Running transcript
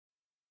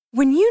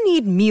When you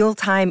need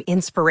mealtime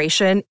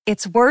inspiration,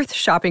 it's worth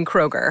shopping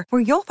Kroger,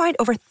 where you'll find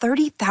over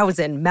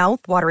 30,000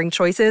 mouth-watering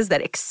choices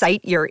that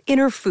excite your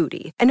inner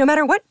foodie. And no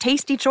matter what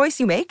tasty choice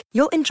you make,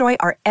 you'll enjoy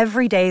our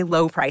everyday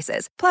low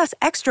prices, plus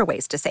extra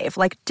ways to save,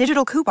 like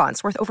digital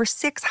coupons worth over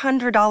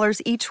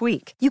 $600 each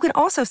week. You can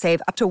also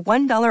save up to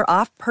 $1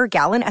 off per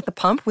gallon at the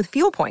pump with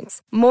fuel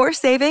points. More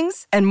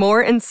savings and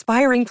more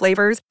inspiring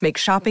flavors make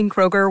shopping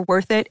Kroger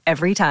worth it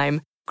every time.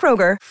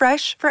 Kroger,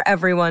 fresh for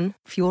everyone.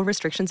 Fuel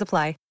restrictions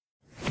apply.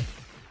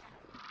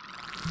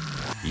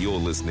 You're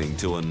listening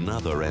to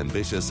another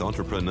ambitious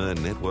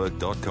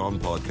EntrepreneurNetwork.com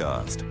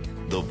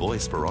podcast, the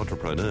voice for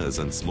entrepreneurs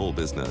and small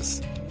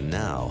business.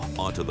 Now,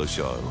 onto the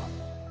show.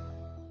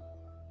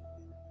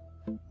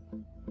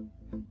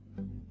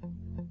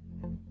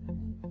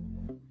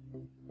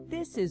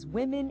 This is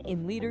Women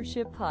in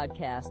Leadership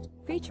Podcast,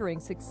 featuring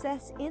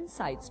success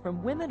insights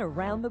from women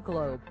around the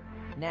globe.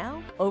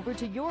 Now, over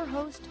to your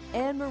host,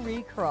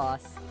 Anne-Marie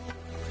Cross.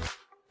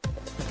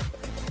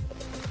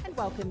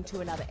 Welcome to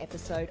another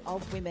episode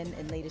of Women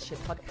in Leadership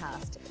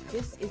Podcast.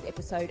 This is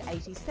episode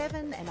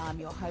 87 and I'm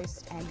your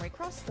host, Anne-Marie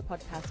Cross, the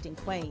podcasting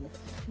queen.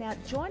 Now,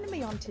 joining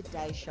me on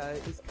today's show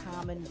is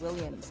Carmen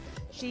Williams.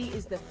 She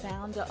is the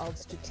founder of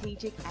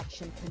Strategic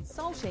Action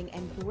Consulting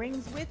and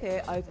brings with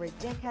her over a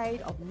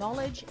decade of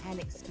knowledge and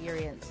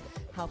experience,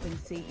 helping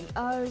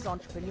CEOs,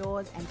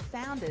 entrepreneurs and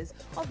founders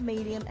of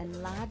medium and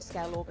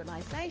large-scale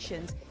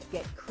organizations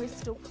get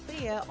crystal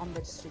clear on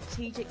the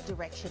strategic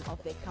direction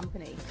of their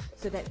company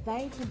so that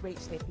they can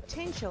reach their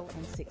potential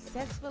and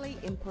successfully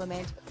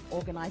implement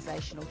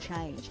organizational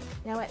change.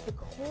 Now, at the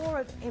core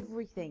of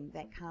everything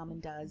that Carmen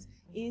does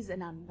is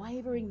an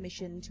unwavering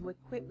mission to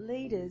equip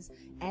leaders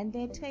and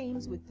their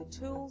teams with the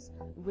tools,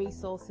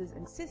 resources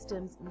and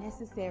systems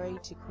necessary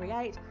to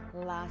create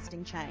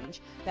lasting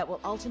change that will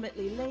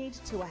ultimately lead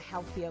to a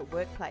healthier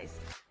workplace.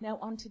 Now,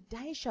 on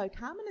today's show,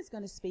 Carmen is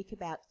going to speak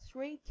about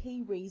 3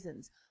 key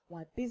reasons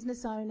why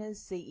business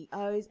owners,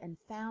 CEOs and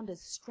founders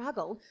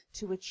struggle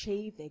to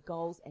achieve their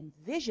goals and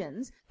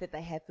visions that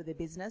they have for their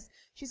business.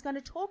 She's going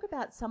to talk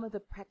about some of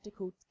the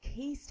practical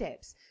key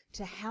steps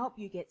to help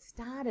you get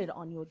started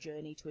on your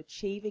journey to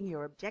achieving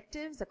your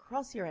objectives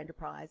across your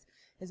enterprise,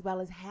 as well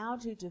as how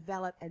to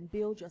develop and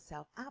build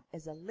yourself up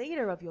as a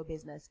leader of your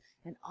business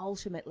and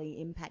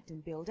ultimately impact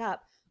and build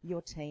up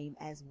your team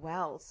as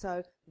well.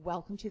 So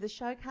welcome to the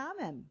show,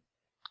 Carmen.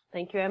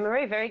 Thank you,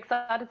 Anne-Marie. Very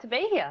excited to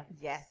be here.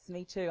 Yes,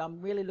 me too.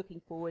 I'm really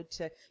looking forward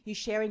to you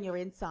sharing your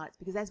insights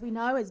because as we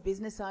know, as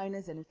business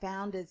owners and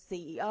founders,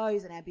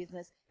 CEOs in our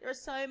business, there are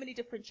so many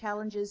different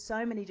challenges,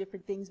 so many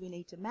different things we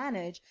need to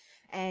manage.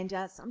 And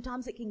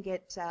sometimes it can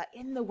get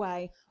in the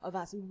way of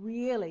us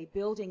really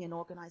building an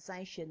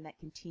organization that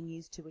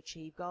continues to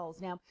achieve goals.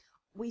 Now,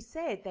 we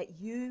said that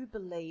you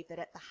believe that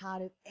at the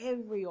heart of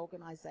every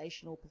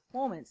organizational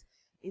performance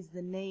is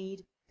the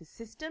need for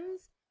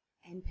systems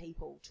and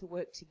people to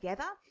work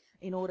together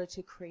in order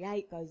to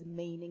create those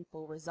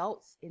meaningful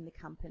results in the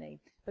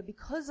company. But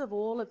because of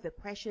all of the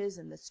pressures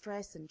and the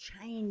stress and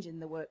change in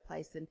the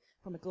workplace and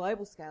from a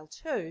global scale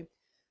too,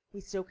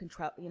 we still can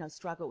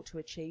struggle to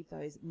achieve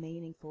those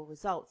meaningful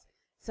results.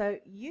 So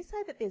you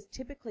say that there's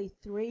typically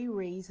 3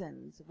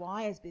 reasons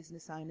why as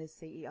business owners,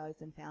 CEOs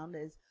and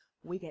founders,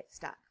 we get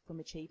stuck from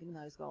achieving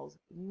those goals.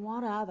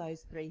 What are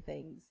those 3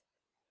 things?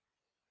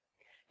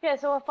 Yeah,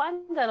 so I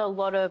find that a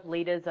lot of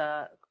leaders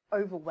are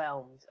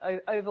overwhelmed.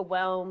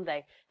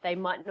 They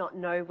might not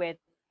know where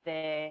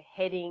they're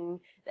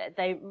heading.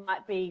 They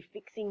might be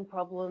fixing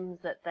problems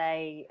that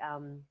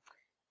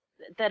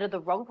that are the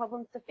wrong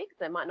problems to fix.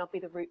 They might not be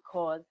the root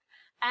cause.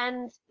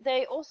 And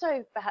they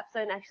also perhaps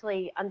don't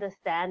actually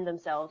understand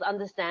themselves,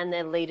 understand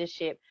their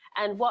leadership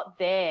and what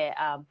their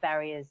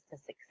barriers to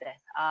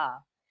success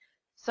are.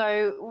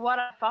 So what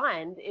I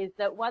find is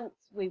that once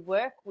we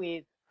work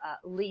with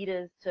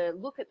leaders to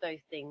look at those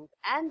things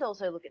and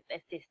also look at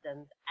their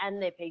systems and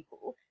their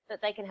people,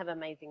 that they can have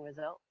amazing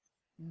results.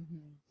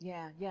 Mm-hmm.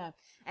 Yeah.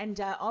 And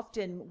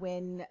often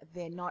when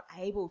they're not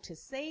able to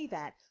see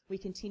that, we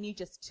continue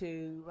just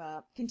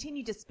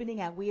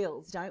spinning our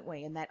wheels, don't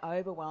we? And that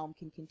overwhelm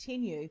can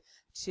continue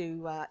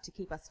to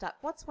keep us stuck.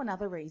 What's one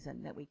other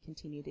reason that we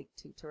continue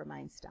to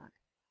remain stuck?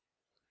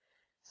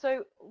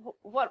 So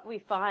what we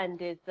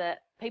find is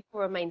that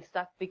people remain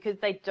stuck because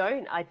they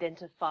don't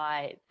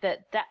identify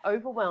that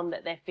overwhelm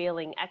that they're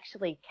feeling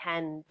actually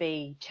can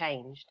be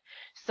changed.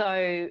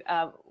 So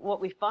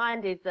what we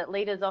find is that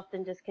leaders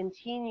often just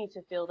continue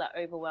to feel that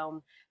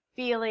overwhelm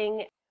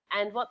feeling,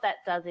 and what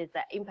that does is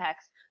that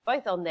impacts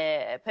both on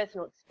their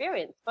personal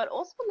experience but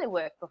also on their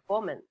work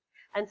performance.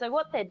 And so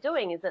what they're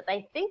doing is that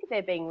they think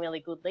they're being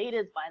really good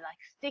leaders by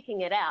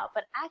sticking it out,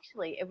 but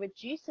actually it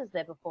reduces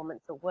their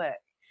performance at work.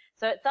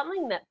 So it's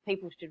something that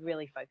people should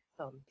really focus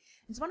on.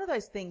 It's one of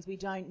those things, we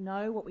don't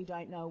know what we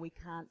don't know, we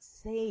can't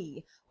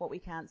see what we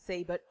can't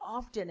see, but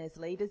often as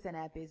leaders in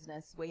our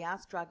business, we are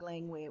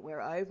struggling,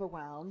 we're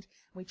overwhelmed,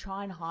 we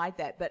try and hide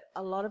that, but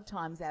a lot of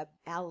times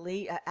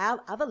our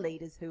other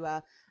leaders who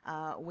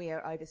we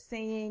are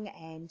overseeing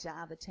and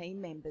other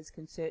team members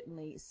can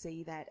certainly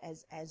see that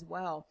as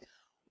well.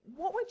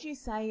 what would you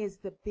say is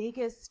the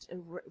biggest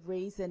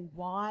reason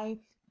why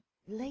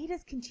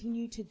leaders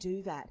continue to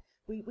do that?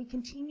 We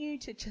continue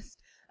to just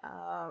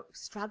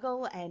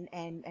struggle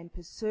and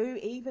pursue,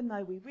 even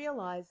though we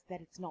realise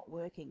that it's not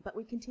working, but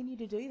we continue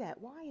to do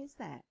that. Why is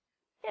that?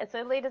 Yeah,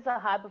 so leaders are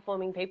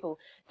high-performing people.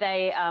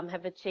 They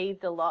have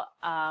achieved a lot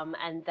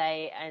and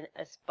they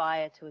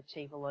aspire to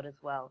achieve a lot as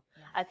well.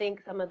 Yes. I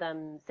think some of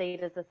them see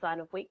it as a sign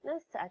of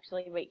weakness to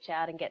actually reach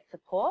out and get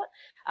support.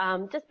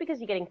 Just because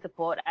you're getting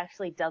support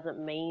actually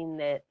doesn't mean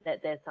that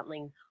there's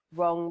something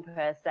wrong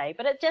per se,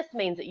 but it just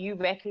means that you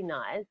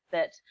recognize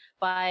that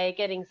by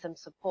getting some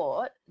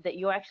support that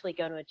you're actually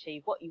going to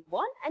achieve what you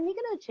want, and you're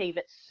going to achieve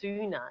it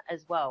sooner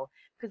as well,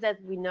 because as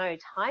we know,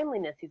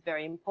 timeliness is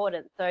very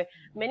important. So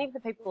many of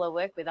the people I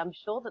work with, I'm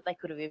sure that they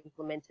could have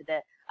implemented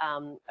it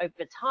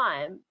over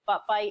time,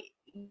 but by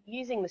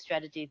using the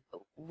strategies that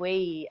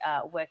we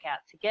work out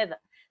together,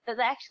 that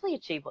they actually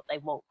achieve what they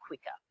want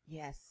quicker.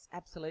 Yes,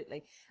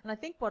 absolutely. And I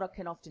think what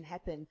can often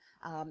happen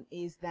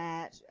is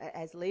that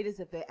as leaders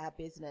of our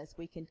business,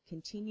 we can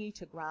continue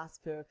to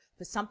grasp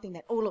for something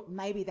that, oh, look,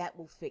 maybe that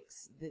will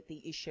fix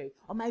the issue,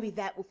 or maybe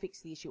that will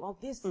fix the issue. Oh,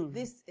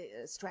 this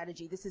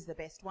strategy, this is the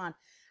best one.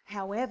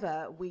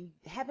 However, we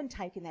haven't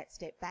taken that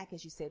step back,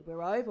 as you said.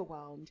 We're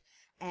overwhelmed,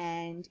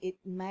 and it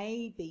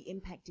may be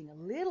impacting a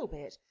little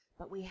bit,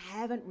 but we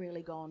haven't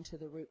really gone to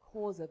the root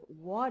cause of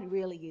what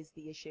really is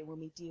the issue. When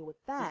we deal with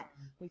that,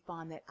 we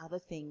find that other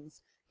things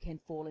can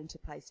fall into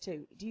place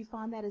too. Do you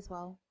find that as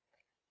well?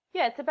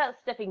 Yeah, it's about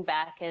stepping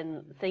back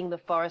and seeing the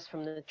forest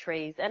from the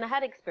trees. And I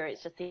had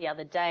experience just the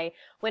other day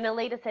when a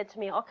leader said to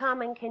me, oh,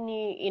 Carmen, can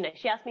you,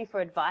 she asked me for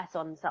advice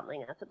on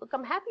something. I said, look,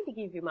 I'm happy to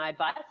give you my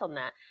advice on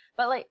that.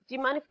 But do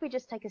you mind if we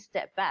just take a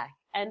step back?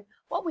 And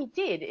what we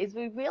did is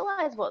we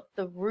realized what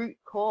the root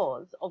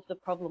cause of the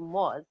problem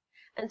was.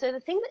 And so the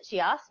thing that she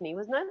asked me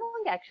was no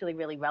longer actually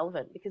really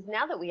relevant, because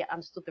now that we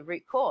understood the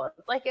root cause,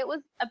 it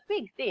was a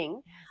big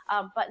thing,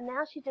 but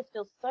now she just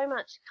feels so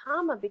much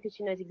calmer because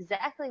she knows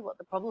exactly what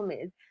the problem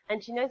is,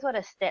 and she knows what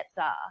her steps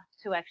are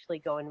to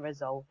actually go and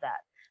resolve that.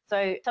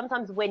 So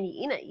sometimes when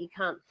you're in it, you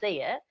can't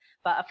see it,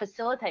 but I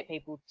facilitate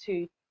people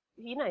to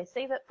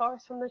see that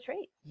forest from the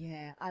trees.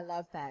 Yeah, I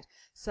love that.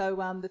 So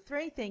the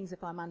three things,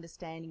 if I'm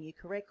understanding you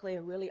correctly,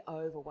 are really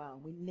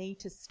overwhelmed. We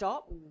need to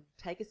stop,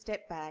 take a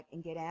step back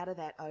and get out of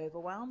that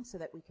overwhelm so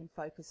that we can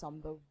focus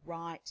on the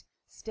right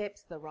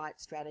steps, the right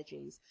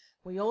strategies.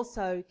 We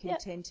also can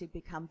tend to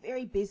become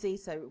very busy,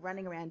 so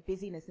running around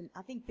busyness. And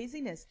I think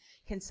busyness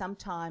can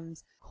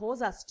sometimes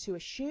cause us to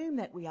assume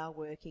that we are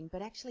working,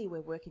 but actually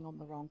we're working on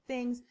the wrong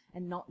things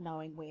and not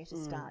knowing where to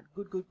start.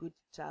 Good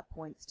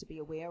points to be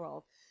aware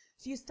of.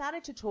 So you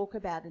started to talk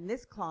about, in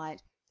this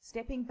client,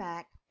 stepping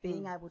back,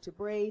 being able to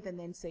breathe, and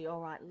then see, all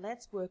right,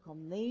 let's work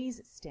on these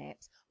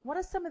steps. What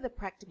are some of the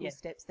practical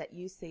steps that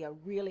you see are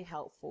really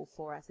helpful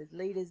for us as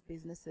leaders,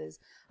 businesses,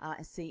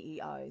 as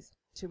CEOs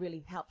to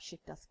really help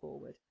shift us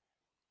forward?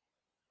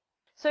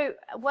 So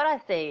what I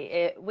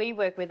see, we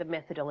work with a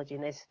methodology,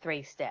 and there's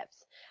 3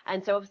 steps.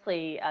 And so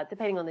obviously,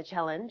 depending on the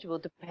challenge, will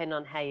depend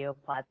on how you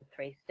apply the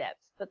 3 steps.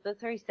 But the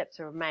 3 steps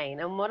remain.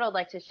 And what I'd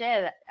like to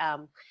share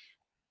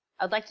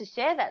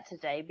that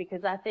today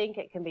because I think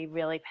it can be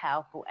really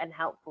powerful and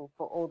helpful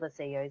for all the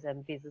CEOs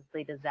and business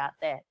leaders out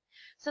there.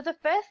 So the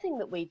first thing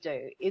that we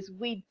do is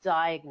we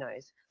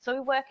diagnose. So we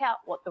work out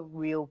what the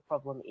real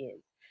problem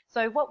is.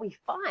 So what we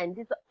find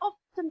is that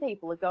often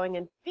people are going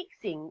and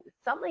fixing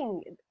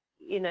something,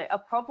 a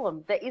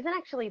problem that isn't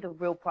actually the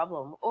real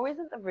problem or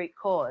isn't the root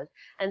cause.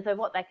 And so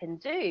what they can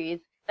do is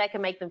they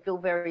can make them feel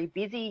very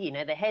busy,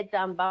 their head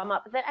down, bum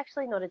up, but they're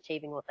actually not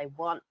achieving what they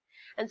want.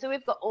 And so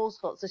we've got all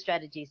sorts of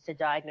strategies to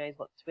diagnose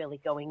what's really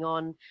going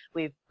on.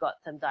 We've got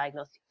some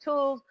diagnostic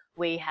tools.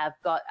 We have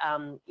got,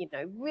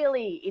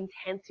 really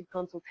intensive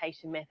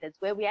consultation methods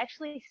where we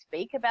actually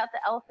speak about the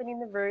elephant in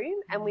the room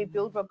and we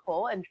build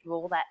rapport and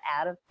draw that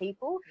out of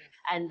people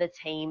and the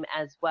team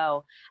as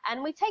well.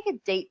 And we take a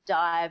deep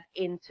dive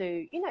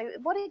into,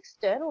 what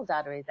external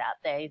data is out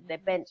there. Is there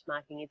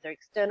benchmarking? Is there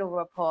external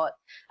reports?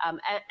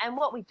 And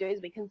what we do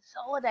is we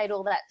consolidate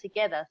all that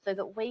together so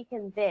that we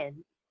can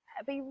then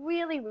be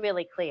really,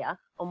 really clear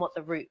on what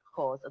the root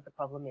cause of the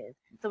problem is.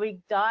 So we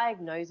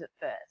diagnose it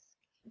first.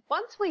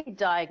 Once we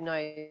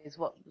diagnose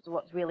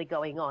what's really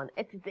going on,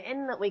 it's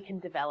then that we can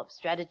develop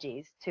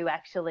strategies to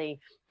actually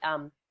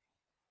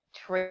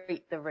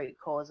treat the root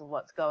cause of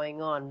what's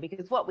going on.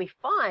 Because what we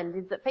find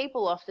is that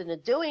people often are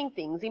doing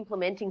things,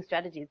 implementing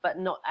strategies, but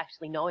not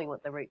actually knowing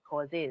what the root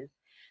cause is.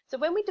 So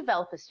when we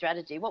develop a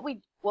strategy, what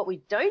we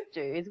don't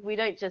do is we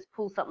don't just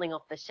pull something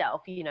off the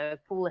shelf,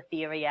 pull a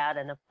theory out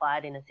and apply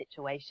it in a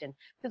situation.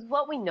 Because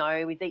what we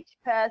know with each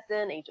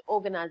person, each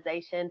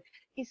organization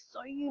is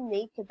so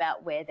unique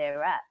about where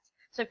they're at.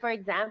 So for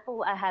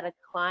example, I had a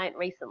client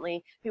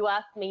recently who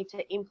asked me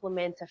to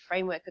implement a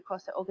framework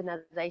across the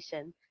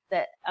organization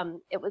that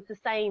it was the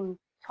same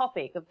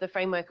topic of the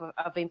framework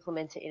I've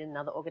implemented in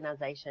another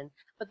organization,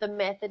 but the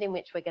method in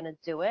which we're going to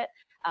do it,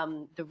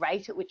 the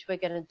rate at which we're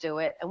going to do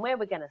it, and where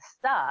we're going to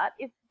start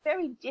is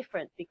very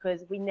different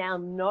because we now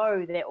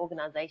know their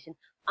organization,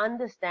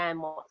 understand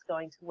what's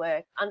going to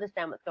work,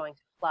 understand what's going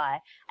to fly,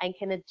 and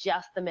can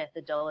adjust the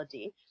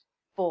methodology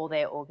for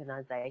their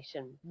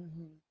organization.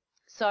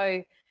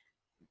 So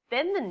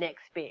then the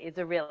next bit is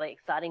a really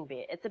exciting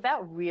bit. It's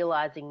about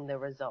realizing the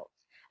results.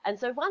 And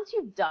so once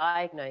you've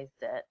diagnosed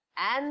it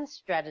and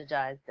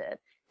strategized it,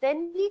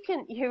 then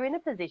you're in a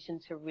position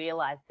to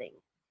realize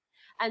things.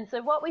 And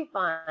so what we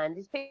find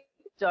is people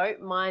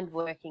don't mind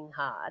working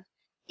hard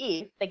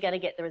if they're going to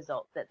get the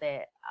results that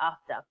they're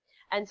after.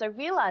 And so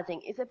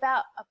realizing is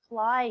about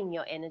applying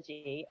your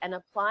energy and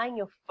applying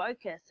your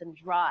focus and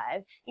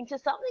drive into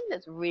something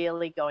that's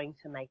really going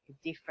to make a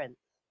difference.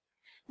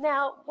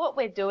 Now, what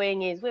we're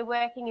doing is we're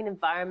working in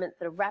environments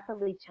that are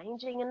rapidly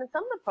changing, and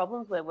some of the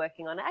problems we're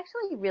working on are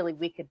actually really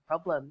wicked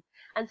problems.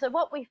 And so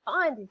what we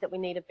find is that we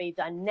need to be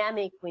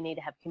dynamic, we need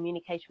to have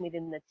communication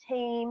within the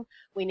team,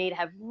 we need to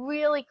have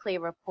really clear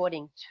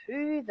reporting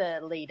to the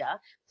leader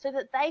so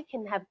that they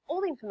can have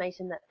all the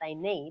information that they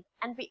need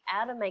and be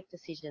able to make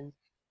decisions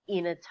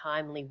in a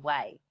timely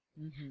way.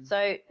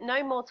 So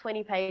no more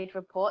 20-page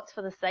reports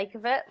for the sake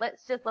of it.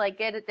 Let's just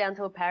get it down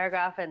to a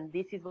paragraph, and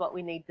this is what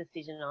we need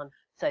decision on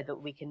so that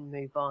we can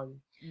move on.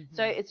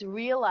 So it's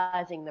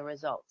realizing the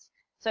results.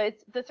 So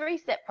it's the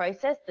 3-step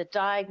process: the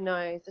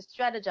diagnose, the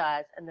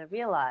strategize, and the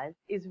realize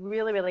is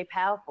really, really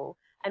powerful.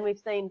 And we've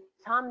seen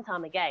time and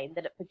time again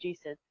that it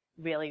produces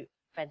really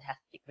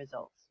fantastic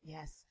results.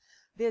 Yes.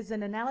 There's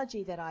an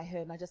analogy that I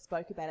heard, and I just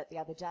spoke about it the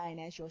other day, and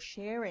as you're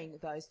sharing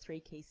those 3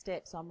 key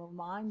steps, I'm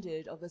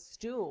reminded of a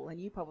stool, and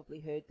you probably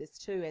heard this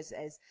too as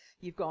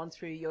you've gone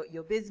through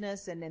your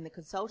business and then the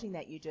consulting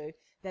that you do,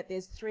 that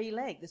there's 3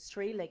 legs, this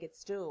 3-legged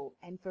stool,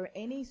 and for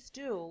any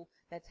stool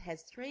that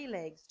has 3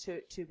 legs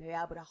to be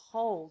able to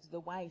hold the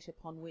weight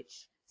upon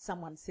which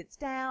someone sits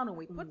down and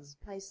we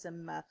place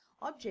some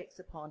objects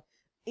upon,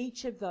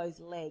 each of those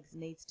legs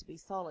needs to be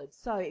solid.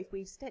 So if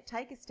we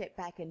take a step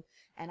back and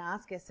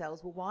ask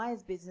ourselves, well, why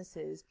as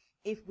businesses,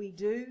 if we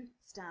do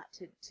start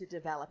to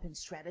develop and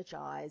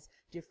strategize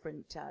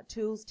different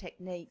tools,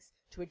 techniques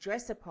to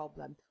address a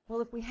problem, well,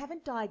 if we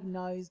haven't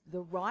diagnosed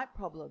the right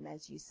problem,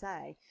 as you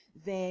say,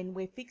 then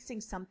we're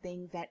fixing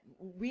something that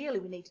really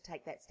we need to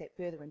take that step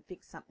further and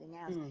fix something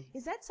else.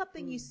 Is that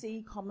something you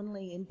see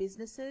commonly in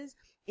businesses?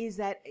 Is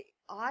that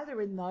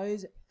either in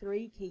those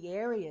 3 key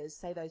areas,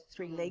 say those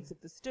 3 legs of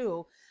the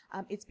stool,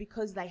 it's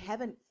because they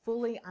haven't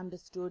fully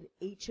understood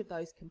each of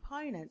those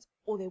components,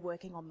 or they're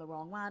working on the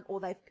wrong one, or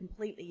they've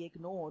completely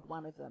ignored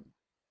one of them?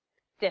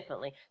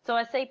 Definitely. So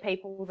I see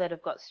people that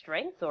have got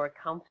strengths or are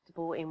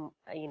comfortable in,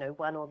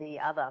 one or the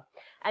other.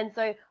 And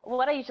so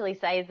what I usually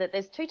say is that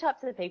there's 2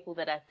 types of people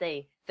that I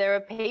see. There are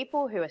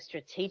people who are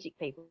strategic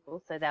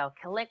people, so they'll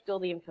collect all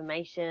the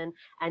information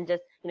and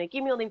just,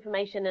 give me all the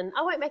information, and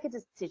I won't make a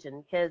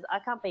decision because I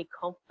can't be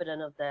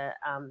confident of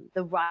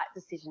the right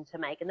decision to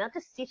make. And they'll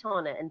just sit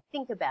on it and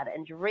think about it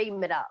and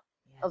dream it up.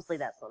 Yes. Obviously,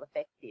 that's not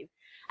effective.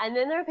 And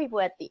then there are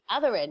people at the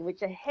other end,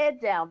 which are head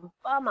down,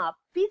 bum up,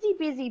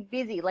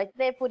 busy, like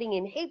they're putting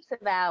in heaps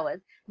of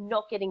hours,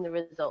 not getting the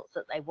results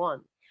that they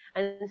want.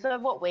 And so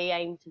what we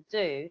aim to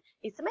do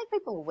is to make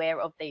people aware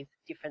of these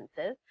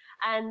differences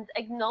and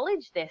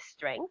acknowledge their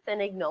strengths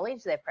and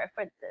acknowledge their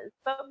preferences,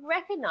 but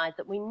recognize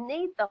that we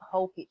need the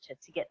whole picture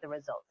to get the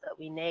results that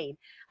we need.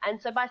 And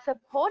so by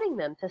supporting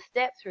them to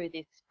step through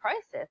this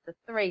process, the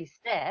 3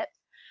 steps,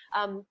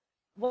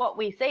 what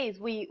we see is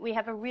we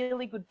have a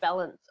really good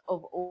balance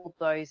of all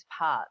those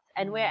parts,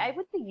 and we're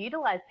able to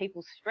utilize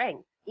people's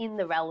strengths in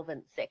the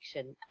relevant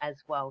section as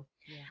well.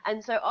 Yeah.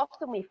 And so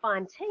often we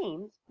find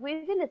teams,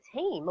 within a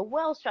team, a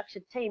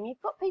well-structured team,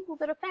 you've got people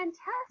that are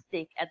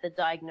fantastic at the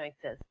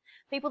diagnosis,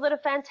 people that are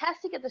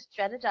fantastic at the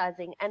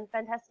strategizing, and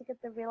fantastic at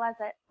the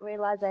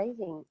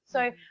realizing.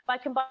 So by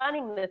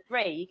combining the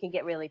 3, you can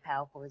get really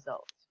powerful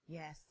results.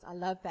 Yes, I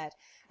love that.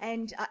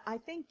 And I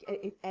think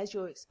as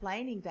you're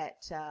explaining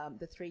that,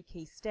 the 3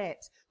 key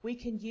steps, we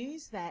can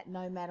use that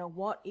no matter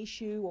what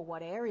issue or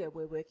what area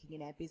we're working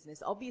in our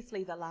business.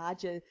 Obviously, the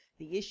larger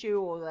the issue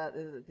or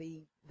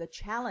the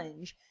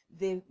challenge,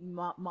 there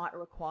might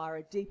require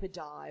a deeper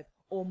dive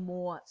or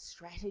more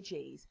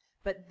strategies.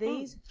 But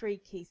these 3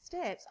 key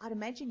steps, I'd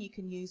imagine you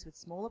can use with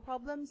smaller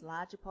problems,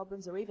 larger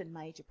problems, or even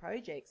major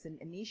projects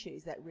and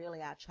issues that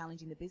really are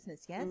challenging the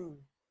business, yes?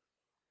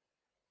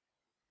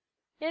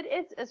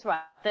 It's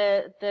right.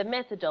 The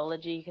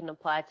methodology you can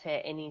apply to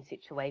any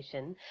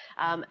situation.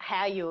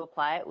 How you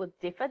apply it would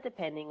differ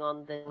depending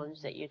on the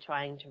challenge that you're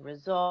trying to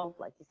resolve.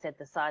 Like you said,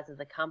 the size of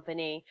the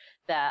company,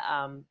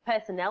 the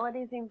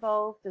personalities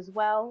involved as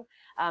well.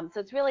 So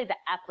it's really the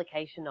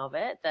application of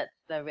it that's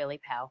the really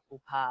powerful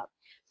part.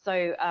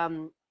 So,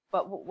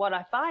 but what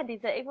I find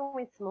is that even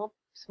with small,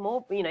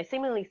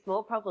 seemingly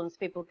small problems,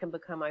 people can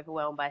become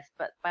overwhelmed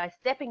by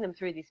stepping them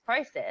through this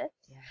process.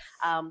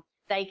 Yes.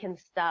 They can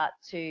start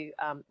to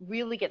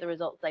really get the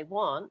results they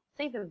want,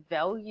 see the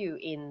value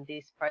in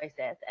this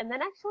process, and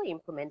then actually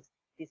implement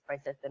this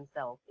process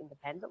themselves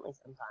independently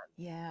sometimes.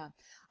 Yeah.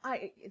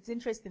 It's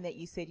interesting that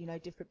you said,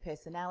 different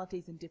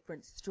personalities and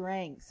different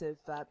strengths of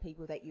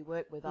people that you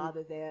work with.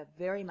 Either they're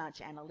very much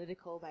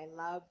analytical, they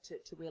love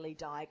to really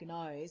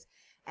diagnose.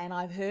 And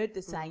I've heard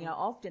the saying,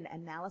 often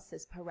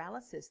analysis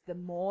paralysis. The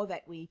more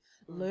that we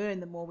learn,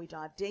 the more we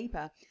dive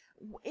deeper.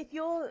 If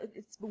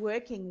it's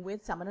working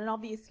with someone, and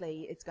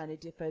obviously it's going to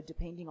differ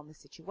depending on the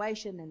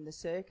situation and the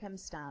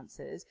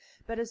circumstances,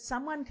 but if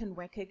someone can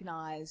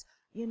recognize,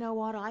 you know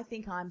what, I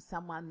think I'm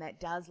someone that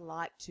does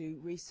like to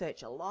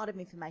research a lot of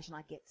information,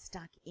 I get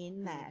stuck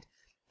in that.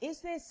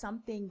 Is there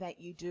something that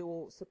you do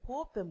or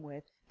support them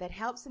with that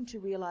helps them to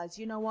realize,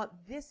 you know what,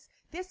 this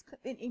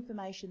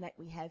information that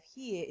we have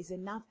here is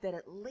enough that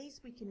at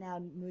least we can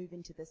now move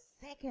into the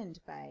second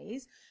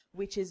phase,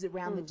 which is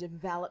around the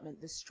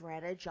development, the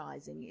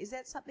strategizing. Is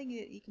that something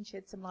you can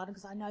shed some light on?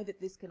 Because I know that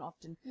this can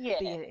often be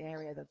an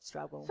area of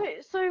struggle.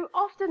 So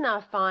often I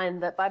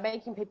find that by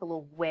making people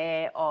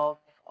aware of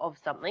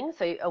something,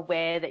 so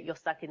aware that you're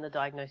stuck in the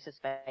diagnosis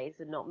phase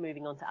and not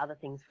moving on to other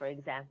things, for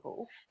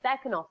example,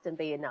 that can often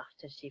be enough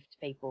to shift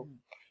people.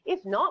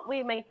 If not,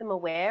 we make them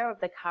aware of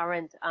the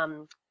current,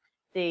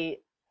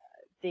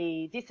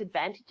 the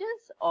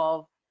disadvantages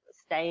of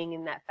staying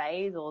in that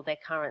phase or their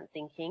current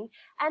thinking,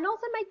 and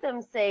also make them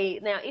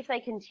see, now, if they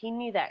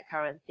continue that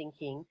current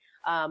thinking,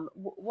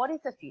 what is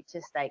the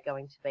future state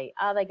going to be?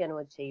 Are they going to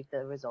achieve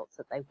the results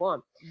that they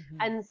want?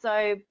 And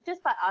so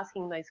just by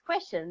asking those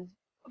questions,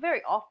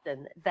 very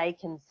often they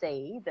can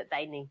see that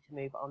they need to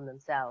move on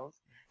themselves.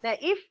 Now,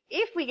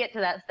 if we get to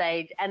that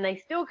stage and they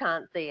still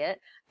can't see it,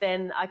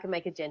 then I can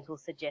make a gentle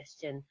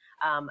suggestion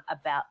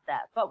about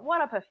that. But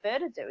what I prefer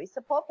to do is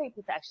support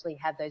people to actually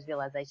have those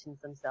realizations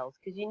themselves,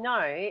 because you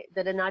know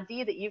that an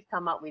idea that you've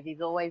come up with is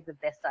always the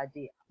best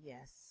idea.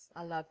 Yes,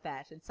 I love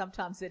that. And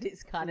sometimes it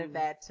is kind of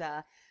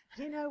that,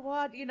 you know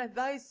what,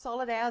 those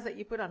solid hours that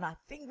you put on, I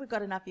think we've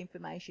got enough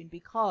information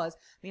because,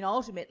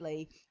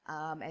 ultimately,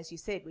 as you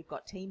said, we've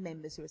got team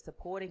members who are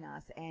supporting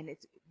us, and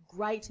it's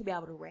great to be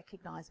able to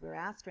recognize where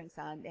our strengths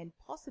are and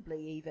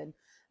possibly even,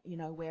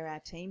 where our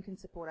team can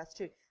support us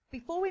too.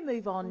 Before we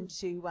move on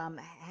to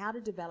how to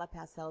develop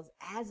ourselves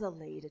as a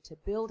leader, to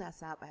build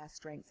us up, our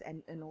strengths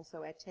and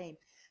also our team,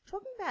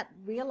 talking about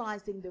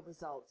realizing the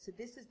results. So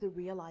this is the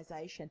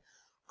realization.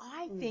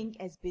 I think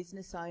as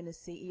business owners,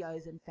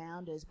 CEOs and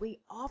founders, we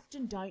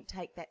often don't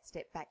take that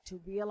step back to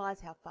realize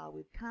how far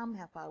we've come,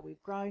 how far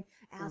we've grown,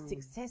 our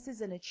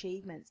successes and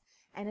achievements.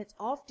 And it's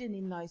often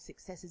in those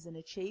successes and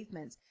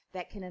achievements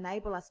that can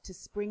enable us to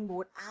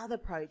springboard other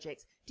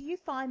projects. Do you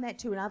find that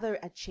too, in other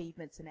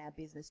achievements in our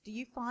business? Do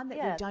you find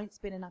that we don't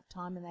spend enough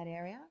time in that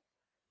area?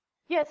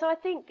 Yeah, so I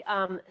think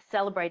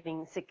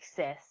celebrating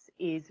success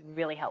is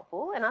really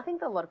helpful, and I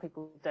think that a lot of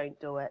people don't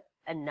do it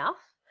enough.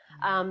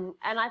 And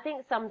I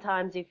think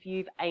sometimes if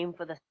you've aimed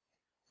for the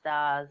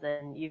stars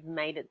and you've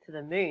made it to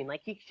the moon,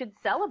 like, you should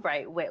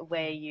celebrate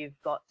where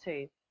you've got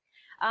to.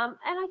 And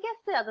I guess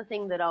the other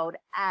thing that I would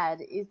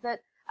add is that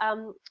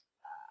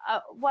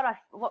what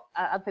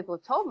other people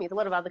have told me is a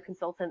lot of other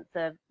consultants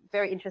are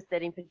very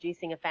interested in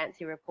producing a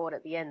fancy report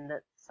at the end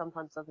that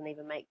sometimes doesn't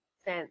even make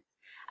sense.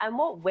 And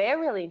what we're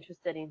really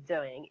interested in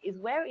doing is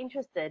we're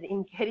interested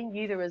in getting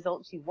you the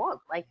results you want.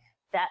 Like,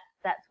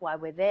 that's why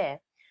we're there.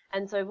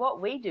 And so what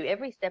we do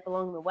every step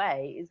along the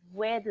way is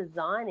we're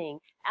designing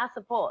our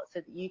support so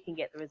that you can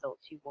get the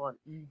results you want.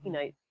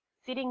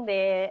 Sitting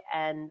there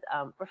and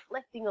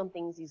reflecting on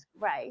things is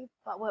great,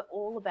 but we're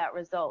all about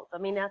results. I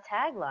mean, our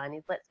tagline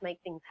is let's make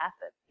things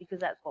happen, because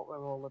that's what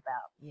we're all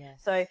about.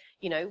 Yes. So,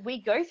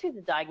 we go through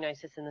the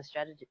diagnosis and the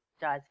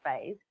strategize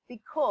phase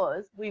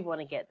because we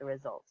want to get the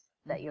results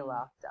that you're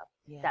after.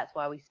 Yeah. That's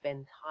why we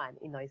spend time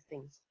in those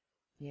things.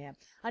 Yeah,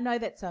 I know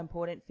that's so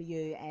important for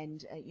you,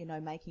 and,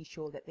 making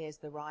sure that there's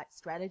the right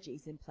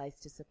strategies in place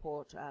to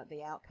support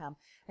the outcome.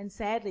 And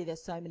sadly,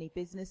 there's so many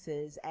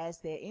businesses, as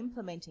they're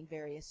implementing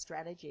various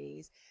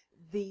strategies,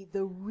 the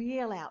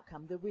real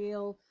outcome, the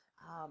real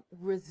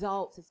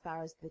results as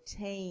far as the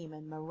team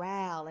and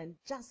morale and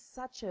just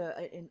such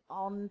an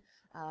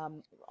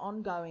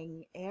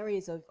ongoing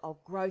areas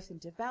of growth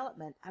and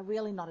development are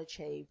really not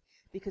achieved.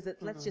 Because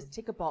let's just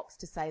tick a box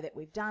to say that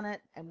we've done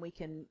it and we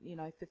can,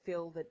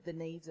 fulfill the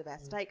needs of our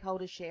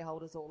stakeholders,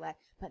 shareholders, all that,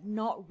 but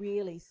not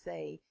really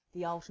see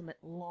the ultimate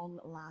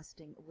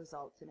long-lasting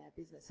results in our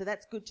business. So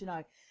that's good to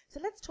know. So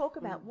let's talk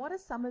about what are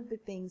some of the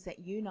things that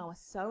are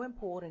so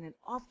important and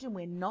often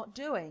we're not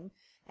doing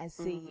as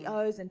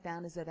CEOs and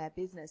founders of our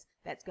business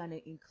that's going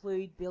to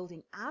include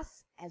building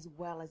us as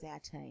well as our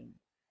team.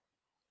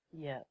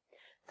 Yeah.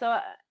 So,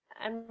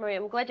 Anne-Marie,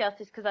 I'm glad you asked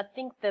this, because I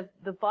think the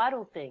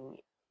vital thing,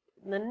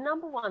 the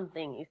number one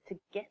thing, is to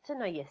get to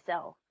know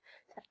yourself,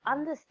 to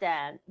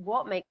understand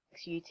what makes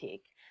you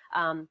tick.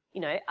 Are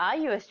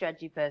you a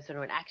strategy person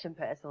or an action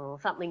person or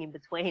something in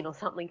between or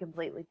something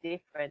completely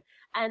different?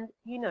 And,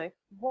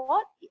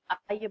 what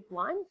are your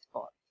blind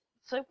spots?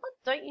 So what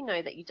don't you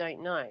know that you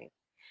don't know?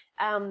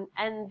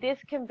 And this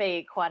can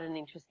be quite an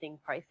interesting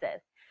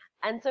process.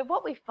 And so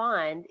what we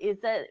find is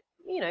that,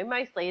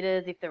 most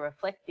leaders, if they're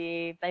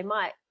reflective, they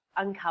might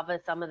uncover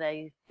some of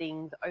these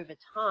things over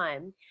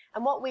time.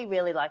 And what we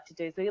really like to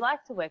do is we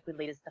like to work with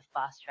leaders to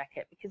fast track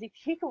it, because if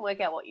you can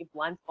work out what your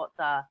blind spots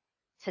are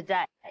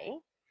today,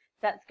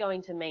 that's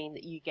going to mean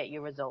that you get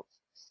your results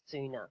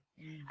sooner.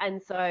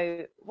 And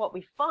so what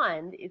we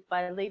find is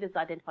by leaders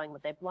identifying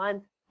what their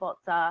blind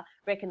spots are,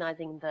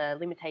 recognizing the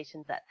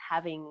limitations that's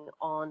having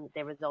on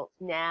their results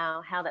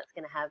now, how that's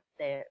going to have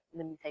their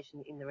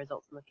limitation in the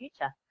results in the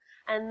future,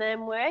 and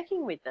then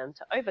working with them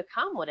to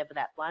overcome whatever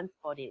that blind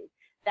spot is,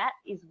 that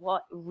is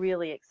what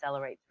really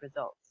accelerates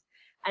results.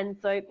 And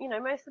so,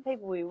 most of the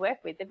people we work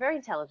with, they're very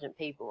intelligent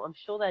people. I'm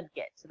sure they'd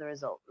get to the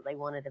results that they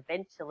wanted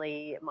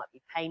eventually. It might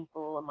be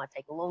painful. It might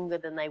take longer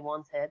than they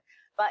wanted.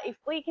 But if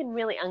we can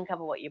really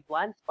uncover what your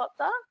blind spots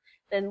are,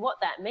 then what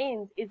that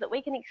means is that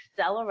we can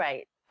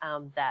accelerate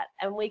that,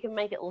 and we can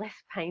make it less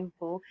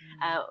painful.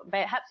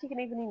 Perhaps you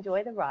can even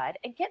enjoy the ride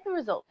and get the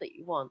results that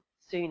you want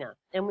sooner.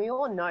 And we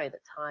all know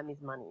that time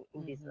is money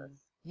in business.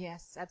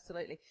 Yes,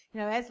 absolutely.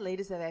 As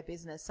leaders of our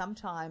business,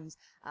 sometimes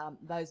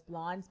those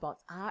blind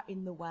spots are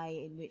in the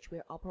way in which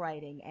we're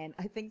operating. And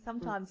I think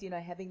sometimes,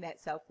 having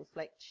that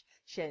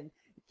self-reflection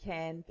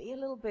can be a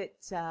little bit,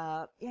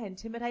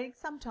 intimidating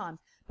sometimes.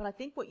 But I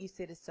think what you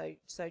said is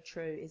so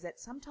true, is that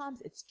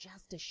sometimes it's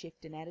just a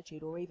shift in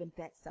attitude, or even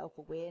that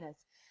self-awareness,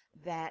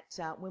 that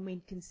when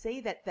we can see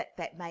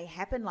that may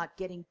happen, like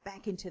getting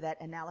back into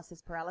that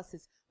analysis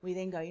paralysis, we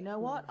then go, you know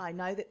what, I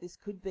know that this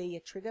could be a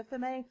trigger for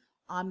me.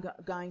 I'm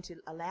going to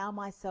allow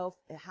myself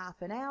a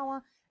half an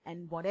hour,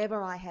 and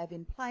whatever I have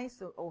in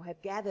place or have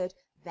gathered,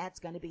 that's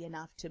going to be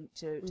enough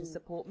to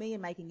support me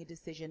in making a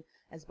decision,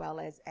 as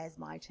well as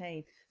my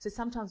team. So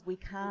sometimes we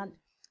can't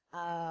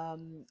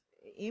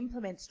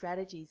implement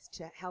strategies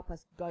to help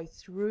us go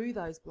through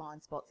those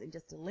blind spots and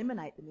just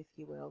eliminate them, if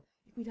you will,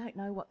 if we don't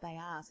know what they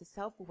are. So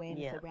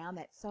self-awareness around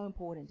that's so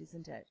important,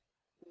 isn't it?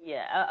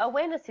 Yeah,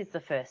 awareness is the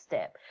first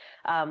step,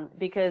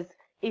 because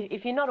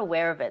if you're not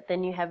aware of it,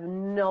 then you have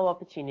no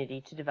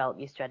opportunity to develop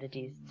your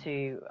strategies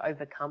to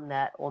overcome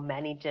that or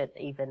manage it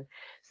even.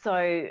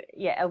 So,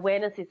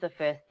 awareness is the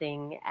first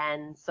thing.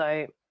 And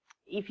so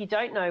if you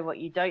don't know what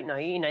you don't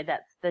know,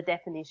 that's the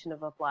definition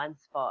of a blind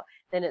spot,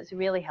 then it's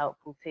really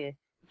helpful to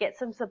get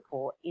some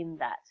support in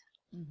that.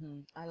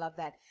 I love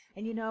that.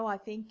 And I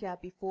think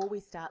before we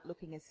start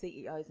looking as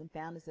CEOs and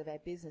founders of our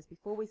business,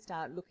 before we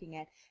start looking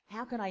at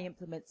how can I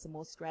implement some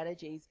more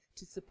strategies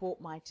to support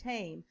my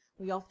team,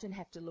 we often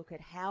have to look at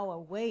how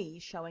are we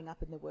showing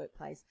up in the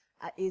workplace.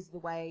 Is the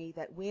way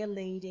that we're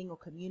leading or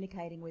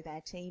communicating with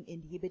our team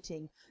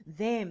inhibiting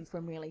them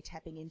from really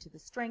tapping into the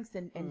strengths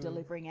and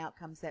delivering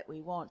outcomes that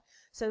we want?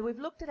 So we've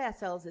looked at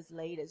ourselves as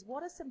leaders.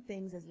 What are some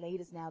things as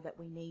leaders now that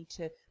we need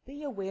to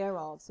be aware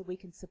of so we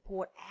can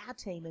support our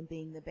team in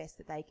being the best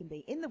that they can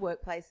be in the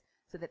workplace,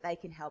 so that they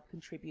can help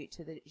contribute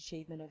to the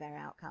achievement of our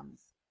outcomes?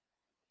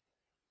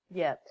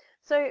 Yeah.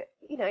 So,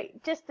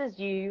 just as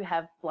you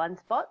have blind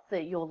spots,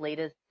 that your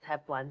leaders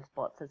have blind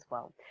spots as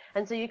well.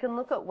 And so you can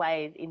look at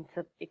ways in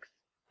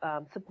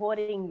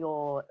supporting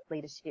your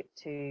leadership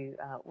to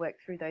work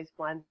through those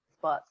blind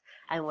spots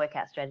and work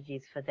out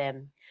strategies for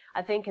them.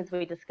 I think, as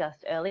we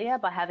discussed earlier,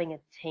 by having a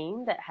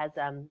team that has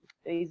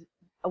these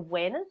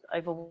awareness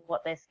over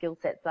what their skill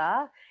sets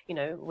are,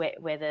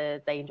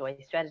 whether they enjoy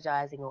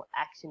strategizing or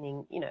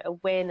actioning,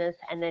 awareness,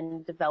 and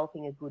then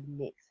developing a good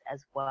mix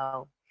as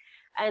well.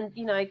 And,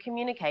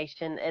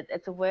 communication,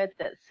 it's a word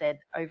that's said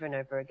over and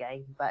over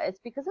again, but it's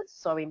because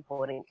it's so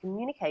important.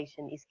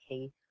 Communication is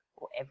key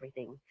for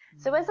everything.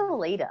 So as a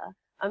leader,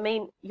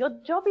 your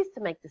job is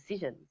to make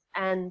decisions,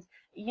 and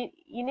you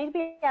need to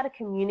be able to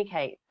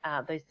communicate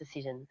those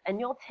decisions, and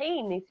your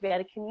team needs to be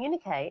able to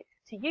communicate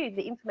to you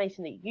the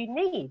information that you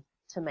need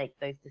to make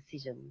those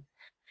decisions,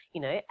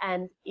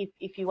 and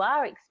if you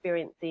are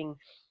experiencing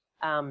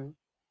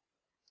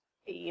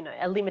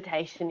a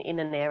limitation in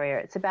an area,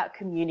 it's about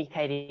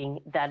communicating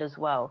that as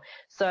well.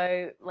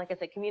 So, like I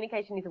said,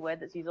 communication is a word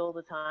that's used all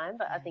the time,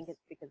 but I think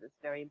it's because it's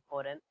very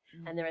important.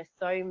 And there's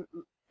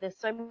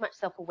so much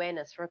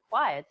self-awareness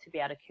required to be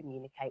able to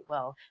communicate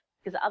well,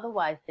 because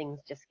otherwise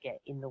things just get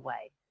in the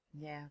way.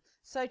 Yeah,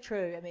 so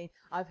true.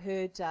 I've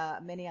heard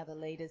many other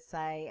leaders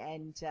say,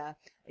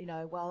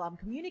 well, I'm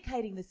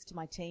communicating this to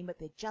my team, but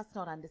they're just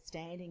not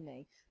understanding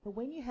me. But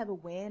when you have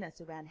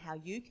awareness around how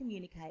you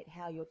communicate,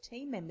 how your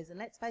team members, and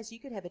let's face it, you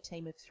could have a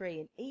team of 3,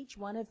 and each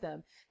one of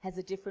them has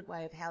a different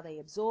way of how they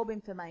absorb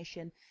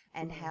information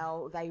and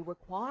how they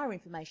require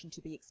information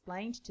to be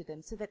explained to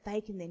them, so that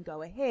they can then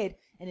go ahead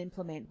and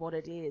implement what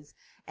it is.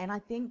 And I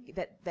think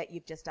that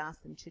you've just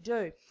asked them to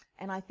do.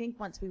 And I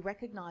think once we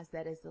recognize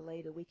that as the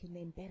leader, we can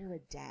then better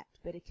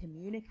adapt, better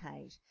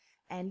communicate.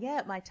 And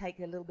it might take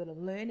a little bit of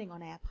learning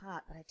on our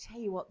part, but I tell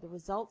you what, the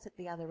results at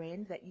the other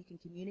end, that you can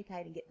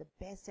communicate and get the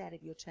best out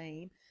of your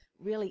team,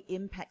 really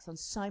impacts on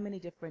so many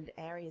different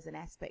areas and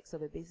aspects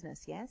of a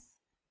business, yes?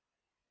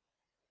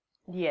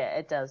 Yeah,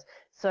 it does.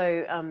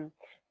 So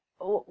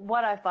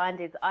what I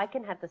find is I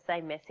can have the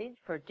same message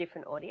for a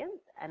different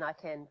audience, and I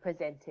can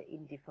present it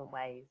in different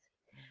ways.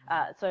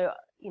 So,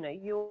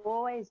 you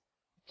always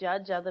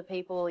judge other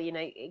people,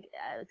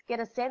 get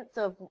a sense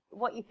of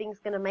what you think is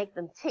going to make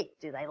them tick.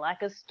 Do they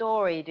like a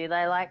story? Do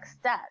they like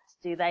stats?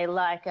 Do they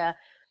like a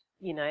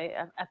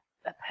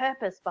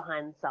purpose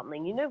behind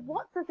something?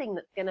 What's the thing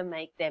that's going to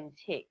make them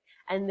tick?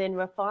 And then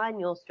refine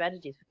your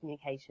strategies for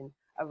communication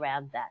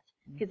around that.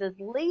 Because as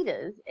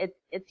leaders,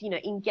 it's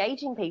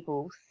engaging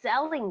people,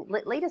 selling.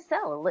 Leaders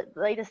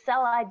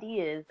sell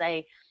ideas.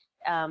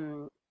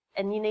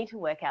 And you need to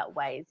work out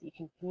ways you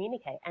can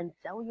communicate and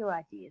sell your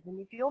ideas. And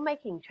if you're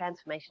making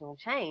transformational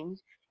change,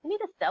 you need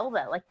to sell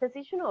that. Like,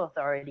 positional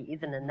authority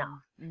isn't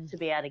enough to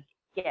be able to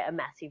get a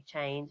massive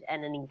change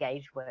and an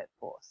engaged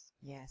workforce.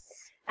 Yes.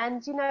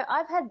 And,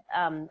 I've had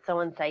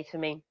someone say to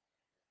me,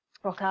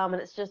 "Well,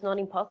 Carmen, it's just not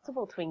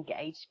impossible to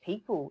engage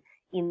people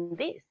in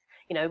this."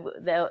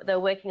 They're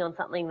working on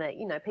something that,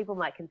 people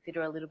might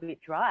consider a little bit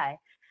dry.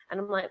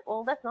 And I'm like,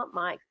 well, that's not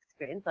my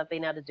experience. I've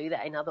been able to do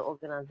that in other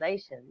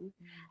organizations.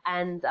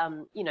 And,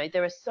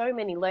 there are so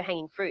many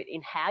low-hanging fruit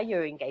in how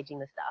you're engaging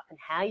the staff and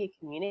how you're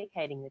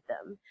communicating with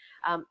them.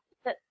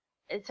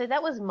 So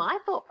that was my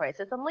thought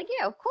process. I'm like,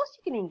 yeah, of course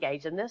you can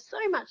engage them. There's so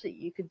much that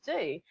you could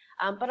do.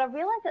 But I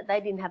realized that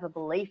they didn't have a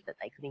belief that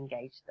they could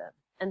engage them.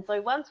 And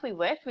so once we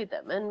worked with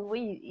them and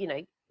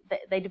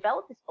they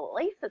developed this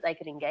belief that they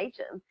could engage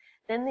them,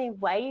 then the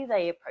way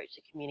they approached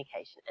the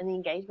communication and the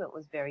engagement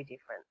was very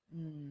different.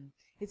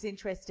 It's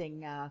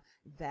interesting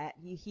that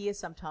you hear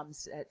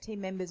sometimes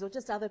team members or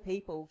just other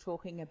people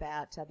talking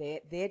about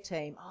their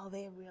team. Oh,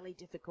 they're really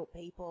difficult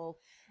people.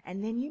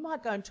 And then you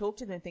might go and talk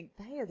to them and think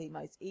they are the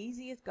most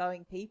easiest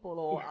going people,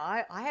 or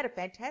I had a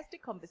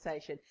fantastic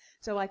conversation.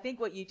 So I think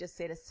what you just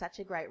said is such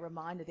a great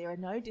reminder. There are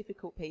no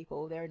difficult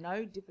people. There are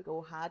no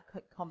difficult, hard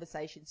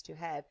conversations to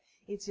have.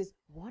 It's just,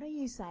 what are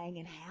you saying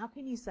and how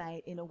can you say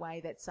it in a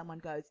way that someone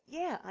goes,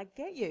 yeah, I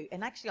get you.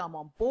 And actually I'm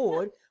on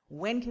board.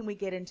 When can we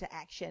get into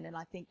action? And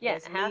I think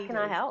how can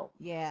I help?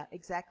 Yeah,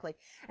 exactly.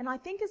 And I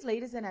think as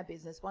leaders in our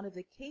business, one of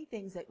the key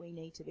things that we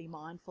need to be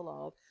mindful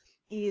of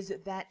is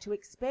that to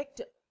expect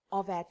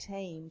of our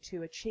team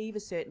to achieve a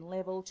certain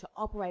level, to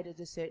operate at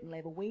a certain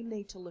level, we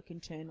need to look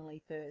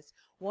internally first.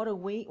 What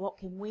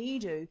can we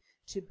do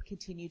to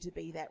continue to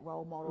be that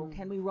role model?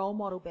 Can we role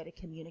model better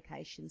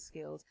communication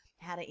skills,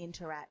 how to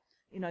interact?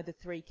 The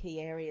three key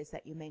areas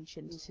that you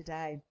mentioned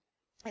today.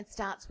 It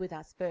starts with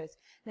us first.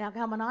 Now,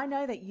 Carmen, I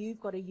know that you've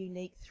got a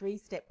unique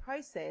 3-step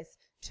process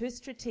to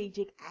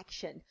strategic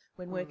action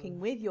when working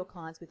with your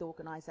clients, with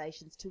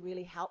organizations, to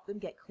really help them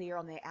get clear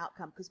on their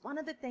outcome. Because one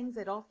of the things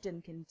that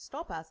often can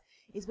stop us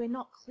is we're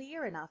not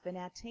clear enough and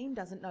our team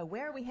doesn't know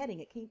where are we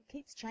heading. It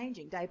keeps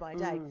changing day by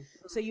day.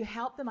 So you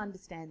help them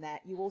understand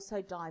that. You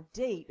also dive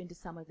deep into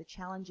some of the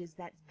challenges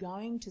that's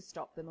going to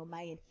stop them or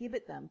may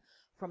inhibit them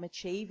from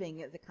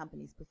achieving the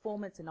company's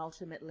performance and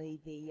ultimately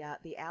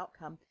the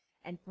outcome.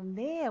 And from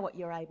there, what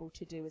you're able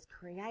to do is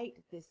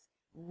create this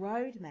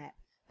roadmap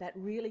that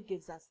really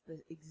gives us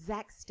the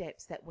exact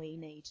steps that we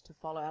need to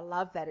follow. I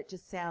love that. It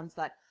just sounds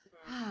like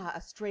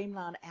a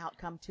streamlined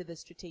outcome to the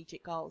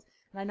strategic goals.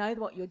 And I know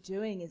that what you're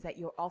doing is that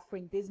you're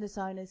offering business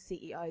owners,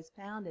 CEOs,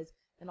 founders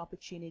an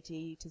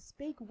opportunity to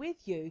speak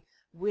with you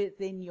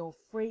within your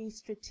free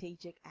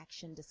strategic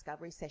action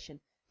discovery session.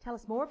 Tell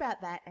us more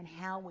about that and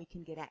how we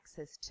can get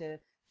access to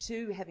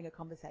having a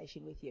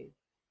conversation with you.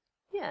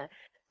 Yeah.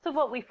 So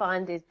what we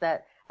find is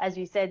that, as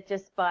you said,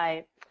 just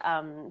by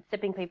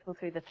stepping people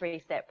through the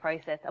 3-step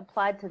process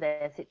applied to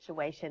their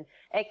situation,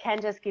 it can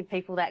just give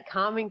people that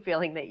calming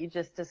feeling that you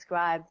just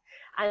described.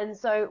 And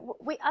so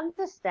we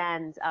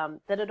understand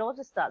that it all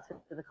just starts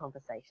with the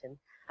conversation.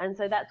 And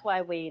so that's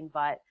why we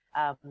invite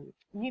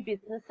new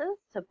businesses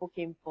to book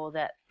in for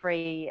that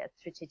free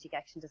strategic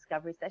action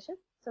discovery session.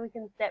 So we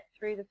can step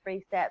through the 3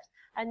 steps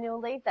and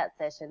you'll leave that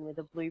session with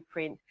a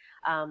blueprint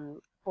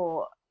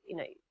for,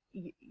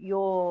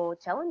 your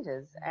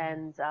challenges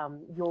and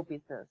your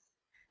business.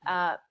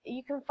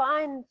 You can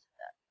find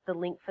the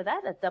link for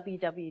that at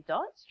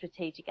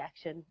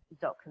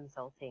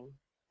www.strategicaction.consulting.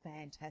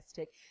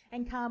 Fantastic.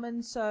 And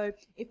Carmen, so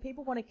if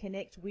people want to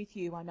connect with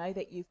you, I know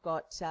that you've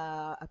got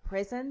a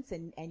presence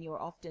and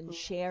you're often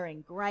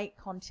sharing great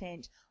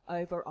content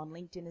over on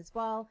LinkedIn as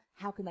well.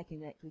 How can they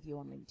connect with you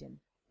on LinkedIn?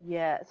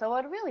 Yeah, so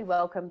I'd really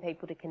welcome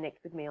people to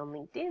connect with me on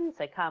LinkedIn.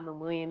 So Carmen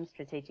Williams,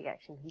 Strategic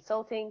Action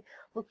Consulting.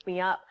 Look me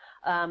up.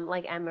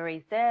 Like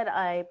Anne-Marie said,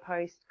 I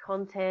post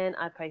content,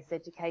 I post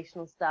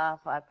educational stuff,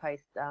 I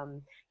post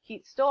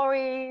cute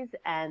stories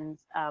and,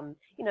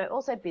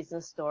 also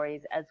business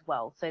stories as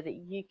well, so that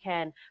you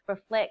can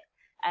reflect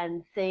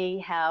and see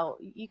how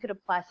you could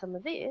apply some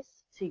of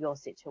this to your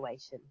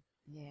situation.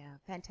 Yeah,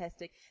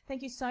 fantastic.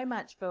 Thank you so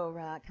much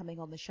for coming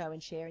on the show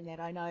and sharing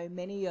that. I know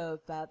many of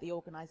the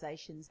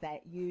organisations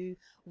that you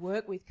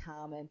work with,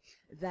 Carmen,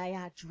 they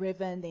are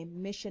driven, they're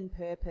mission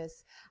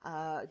purpose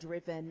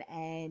driven,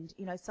 and,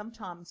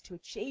 sometimes to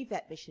achieve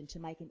that mission, to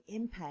make an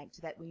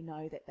impact that we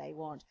know that they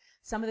want.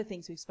 Some of the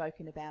things we've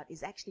spoken about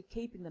is actually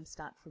keeping them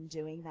stuck from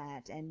doing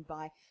that, and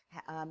by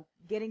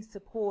getting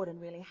support and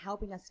really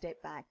helping us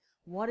step back.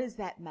 What is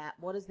that map?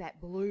 What is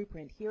that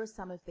blueprint? Here are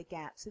some of the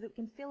gaps so that we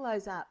can fill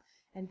those up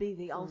and be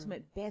the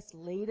ultimate best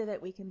leader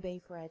that we can be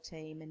for our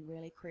team, and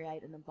really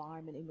create an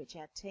environment in which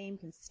our team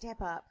can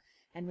step up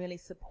and really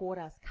support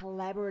us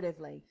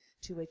collaboratively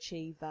to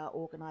achieve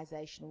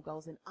organisational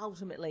goals and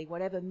ultimately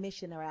whatever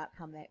mission or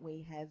outcome that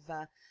we have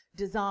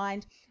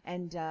designed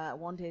and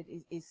wanted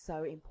is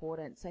so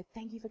important. So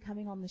thank you for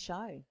coming on the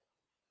show.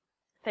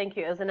 Thank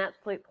you. It was an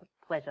absolute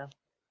pleasure.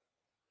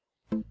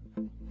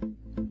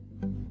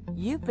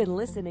 You've been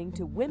listening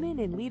to Women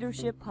in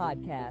Leadership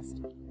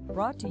Podcast,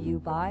 brought to you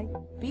by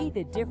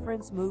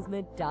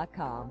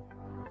BeTheDifferenceMovement.com.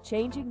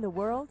 Changing the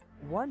world,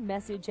 one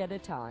message at a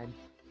time.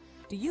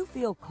 Do you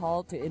feel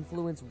called to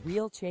influence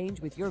real change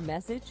with your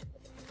message?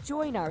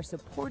 Join our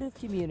supportive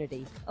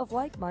community of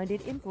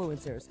like-minded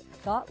influencers,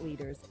 thought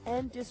leaders,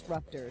 and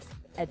disruptors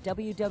at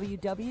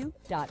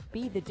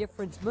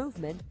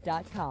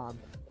www.BeTheDifferenceMovement.com.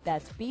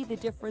 That's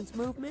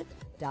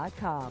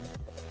BeTheDifferenceMovement.com.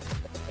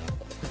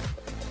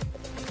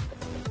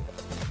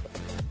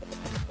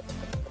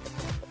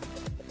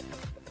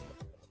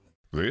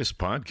 This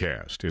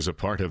podcast is a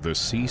part of the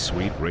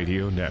C-Suite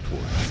Radio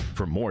Network.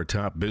 For more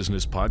top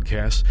business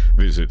podcasts,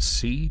 visit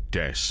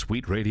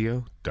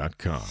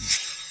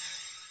c-suiteradio.com.